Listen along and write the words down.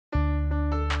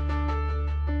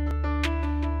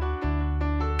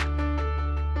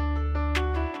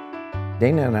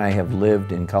Dana and I have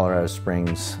lived in Colorado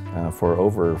Springs for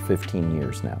over 15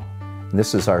 years now.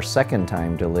 This is our second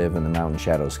time to live in the Mountain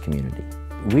Shadows community.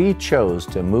 We chose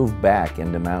to move back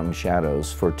into Mountain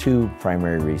Shadows for two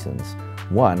primary reasons.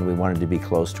 One, we wanted to be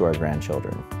close to our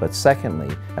grandchildren. But secondly,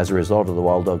 as a result of the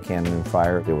Waldo Canyon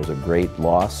fire, there was a great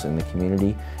loss in the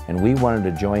community, and we wanted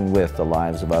to join with the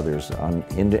lives of others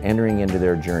entering into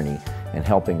their journey and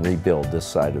helping rebuild this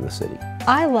side of the city.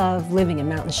 I love living in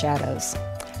Mountain Shadows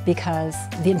because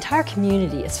the entire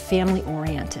community is family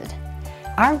oriented.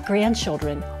 Our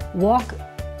grandchildren walk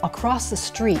across the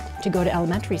street to go to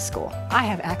elementary school. I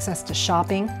have access to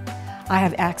shopping. I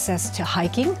have access to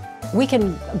hiking. We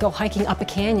can go hiking up a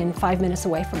canyon 5 minutes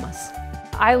away from us.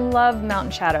 I love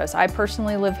Mountain Shadows. I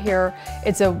personally live here.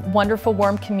 It's a wonderful,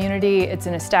 warm community. It's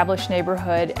an established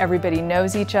neighborhood. Everybody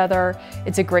knows each other.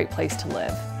 It's a great place to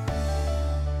live.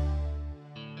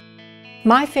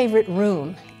 My favorite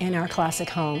room in our classic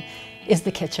home is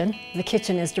the kitchen. The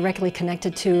kitchen is directly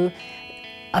connected to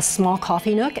a small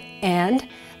coffee nook and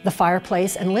the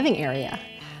fireplace and living area.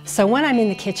 So when I'm in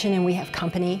the kitchen and we have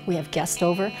company, we have guests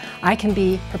over, I can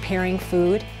be preparing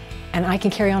food and I can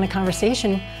carry on a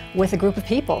conversation with a group of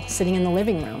people sitting in the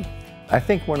living room. I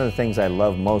think one of the things I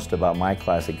love most about my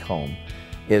classic home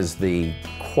is the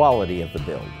quality of the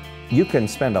build. You can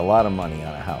spend a lot of money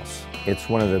on a house. It's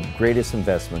one of the greatest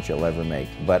investments you'll ever make,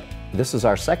 but this is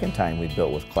our second time we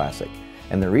built with Classic.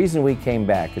 And the reason we came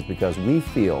back is because we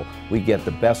feel we get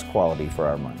the best quality for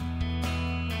our money.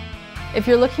 If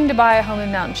you're looking to buy a home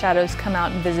in Mountain Shadows, come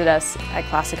out and visit us at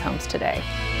Classic Homes today.